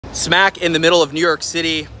Smack in the middle of New York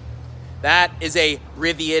City. That is a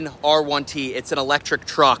Rivian R1T. It's an electric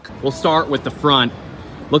truck. We'll start with the front.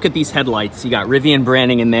 Look at these headlights. You got Rivian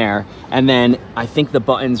branding in there. And then I think the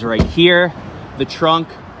button's right here. The trunk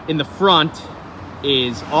in the front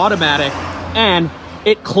is automatic and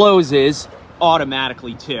it closes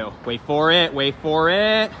automatically too. Wait for it, wait for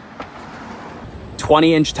it.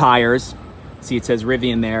 20-inch tires. See, it says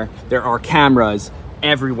Rivian there. There are cameras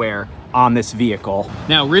everywhere on this vehicle.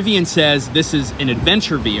 Now, Rivian says this is an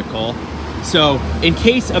adventure vehicle. So in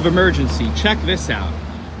case of emergency, check this out.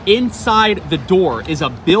 Inside the door is a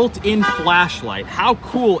built-in flashlight. How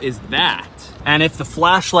cool is that? And if the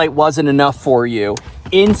flashlight wasn't enough for you,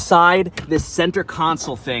 inside this center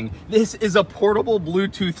console thing, this is a portable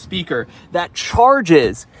Bluetooth speaker that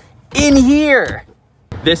charges in here.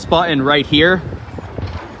 This button right here,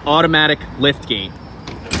 automatic lift gate.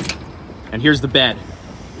 And here's the bed.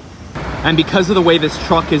 And because of the way this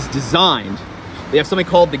truck is designed, they have something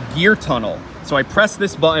called the gear tunnel. So I press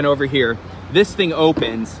this button over here, this thing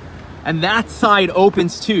opens, and that side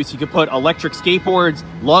opens too. So you can put electric skateboards,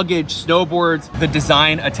 luggage, snowboards. The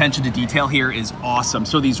design attention to detail here is awesome.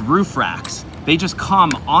 So these roof racks, they just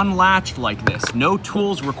come unlatched like this, no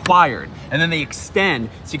tools required. And then they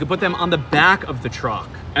extend so you can put them on the back of the truck.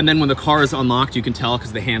 And then when the car is unlocked, you can tell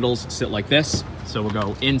because the handles sit like this. So we'll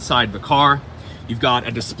go inside the car. You've got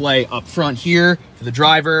a display up front here for the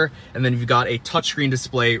driver, and then you've got a touchscreen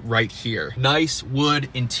display right here. Nice wood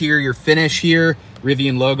interior finish here,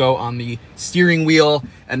 Rivian logo on the steering wheel,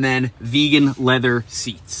 and then vegan leather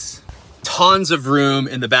seats. Tons of room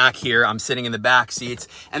in the back here. I'm sitting in the back seats,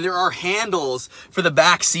 and there are handles for the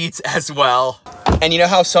back seats as well. And you know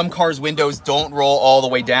how some cars' windows don't roll all the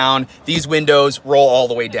way down? These windows roll all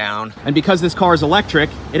the way down. And because this car is electric,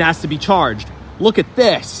 it has to be charged. Look at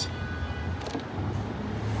this.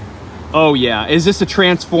 Oh yeah, is this a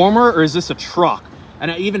transformer or is this a truck?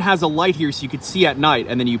 And it even has a light here so you could see at night,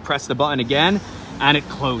 and then you press the button again and it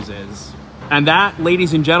closes. And that,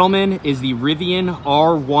 ladies and gentlemen, is the Rivian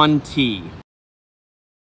R1T.